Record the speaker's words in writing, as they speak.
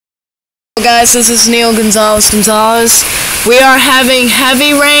Hello guys, this is Neil Gonzalez. We are having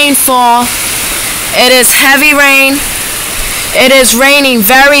heavy rainfall. It is heavy rain. It is raining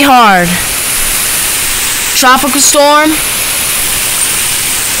very hard. Tropical storm.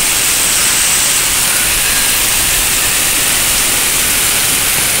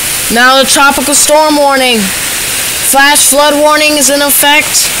 Now the tropical storm warning. Flash flood warning is in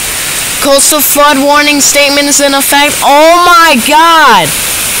effect. Coastal flood warning statement is in effect. Oh my god!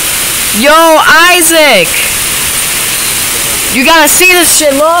 Yo, Isaac! You gotta see this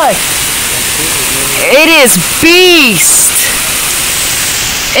shit, look! It is beast!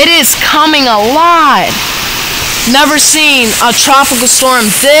 It is coming a lot! Never seen a tropical storm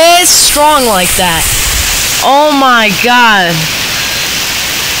this strong like that. Oh my god.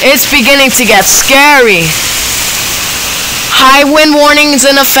 It's beginning to get scary. High wind warnings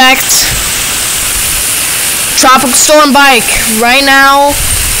in effect. Tropical storm bike. Right now,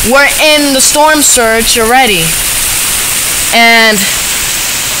 we're in the storm surge already. And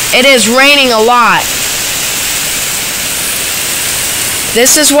it is raining a lot.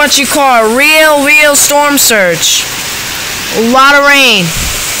 This is what you call a real storm surge. A lot of rain.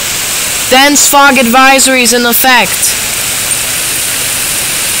 Dense fog advisories in effect.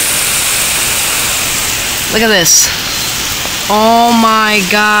 Look at this. Oh my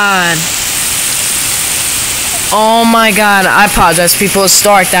god. Oh my god. I apologize, people. It's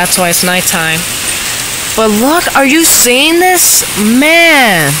dark, that's why it's nighttime. But look, are you seeing this?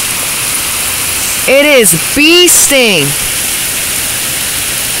 Man. It is beasting.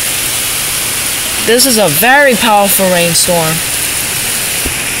 This is a very powerful rainstorm.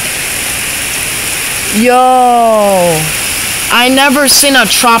 Yo. I never seen a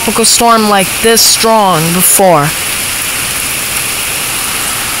tropical storm like this strong before.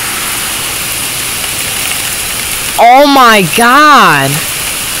 Oh my god.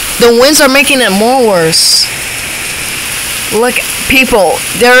 The winds are making it more worse. Look, people,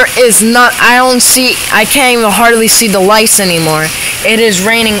 there is not, I can't even hardly see the lights anymore. It is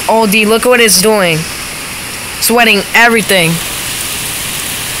raining OD. Look what it's doing. It's wetting everything.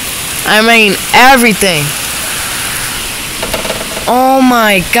 I mean, everything. Oh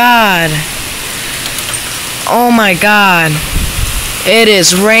my god. Oh my god. It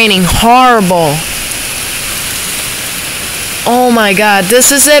is raining horrible. Oh my god.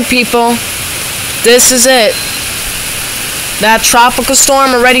 This is it, people. This is it. That tropical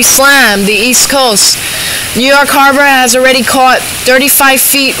storm already slammed the East Coast. New York Harbor has already caught 35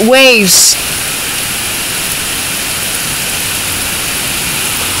 feet waves.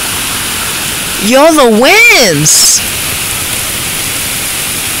 Yo, the winds.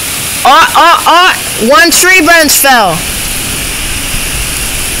 One tree branch fell.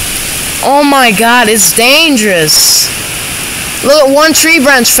 Oh my god, it's dangerous. Look, one tree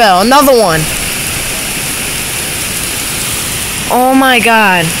branch fell. Another one. Oh my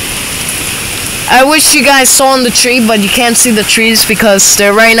god. I wish you guys saw in the tree, but you can't see the trees because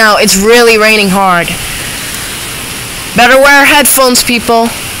they're right now, it's really raining hard. Better wear headphones, people.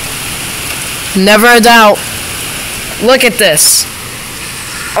 Never a doubt. Look at this.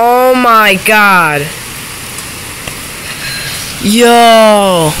 Oh my god.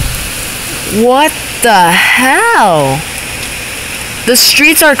 Yo. What the hell? The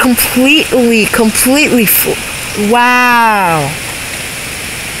streets are completely wow.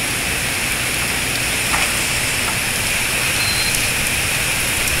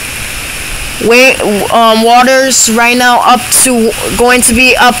 Water's right now going to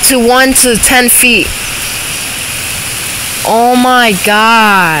be up to 1 to 10 feet. Oh my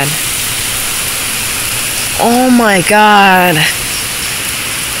god. Oh my god.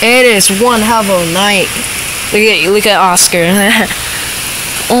 It is one hell of a night. Look at Oscar.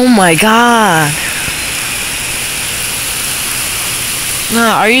 Oh my god.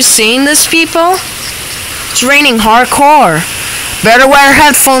 Now, are you seeing this, people? It's raining hardcore. Better wear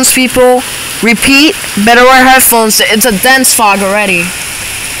headphones, people. Repeat, better wear headphones. It's a dense fog already.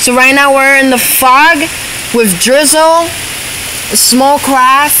 So right now we're in the fog with drizzle, small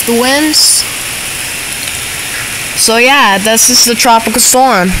craft, winds. So yeah, this is the tropical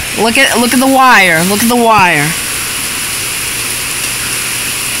storm. Look at the wire. Look at the wire.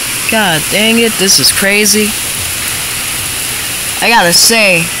 God dang it, this is crazy. I gotta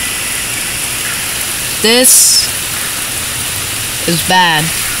say, this is bad.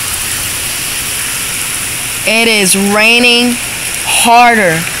 It is raining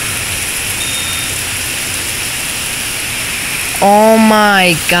harder. Oh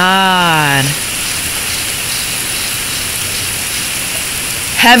my god.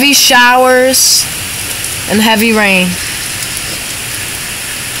 Heavy showers and heavy rain.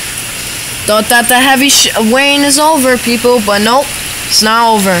 Thought that the heavy rain is over, people, but nope, it's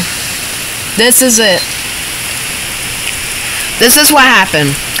not over. This is it. This is what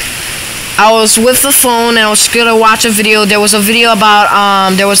happened. I was with the phone and I was gonna watch a video. There was a video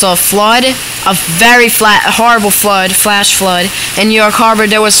about there was a flood, a very horrible flood, flash flood in New York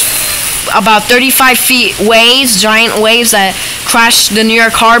Harbor. There was about 35 feet waves, giant waves that crashed the New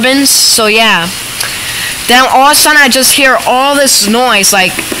York Harbors. So yeah. Then all of a sudden I just hear all this noise,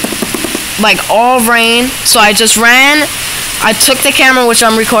 like all rain. So I just ran. I took the camera, which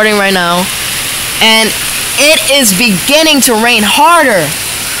I'm recording right now, and it is beginning to rain harder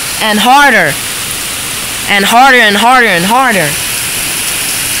and harder and harder and harder and harder.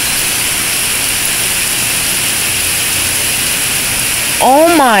 Oh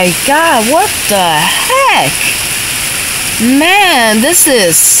my God, what the heck? Man, this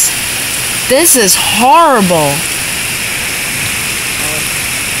is horrible.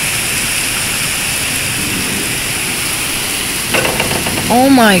 Oh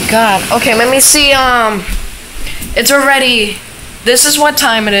my God. Okay, let me see. It's already. This is what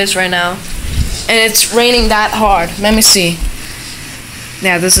time it is right now, and it's raining that hard. Let me see.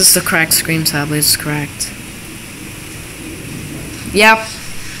 Yeah, this is the cracked screen tablet. It's cracked. Yep.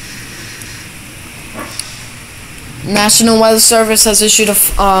 National Weather Service has issued a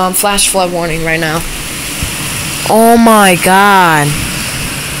flash flood warning right now. Oh my God.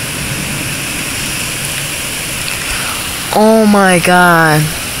 Oh my God.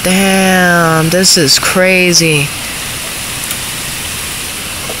 Damn, this is crazy.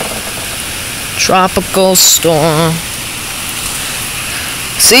 Tropical storm.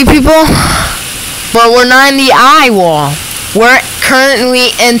 See, people? But we're not in the eye wall. We're currently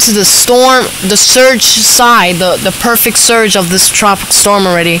into the storm, the surge side, the perfect surge of this tropical storm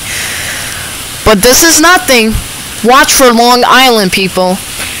already. But this is nothing. Watch for Long Island, people.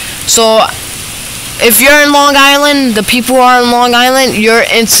 So, if you're in Long Island, the people who are in Long Island, you're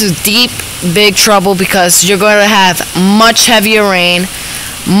into deep, big trouble because you're going to have much heavier rain,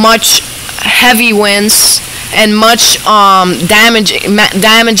 much heavy winds, and much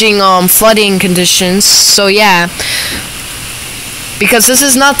damaging flooding conditions. So yeah, because this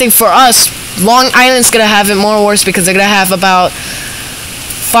is nothing for us. Long Island's gonna have it more worse because they're gonna have about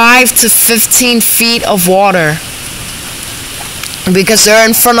 5 to 15 feet of water because they're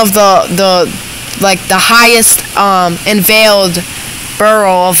in front of the highest unveiled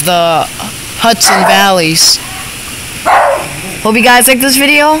borough of the Hudson Valleys. Hope you guys like this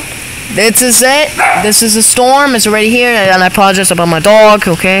video. This is it. This is the storm. It's already here, and I apologize about my dog,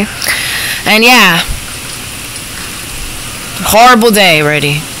 okay? And yeah. Horrible day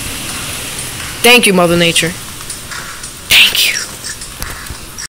already. Thank you, Mother Nature.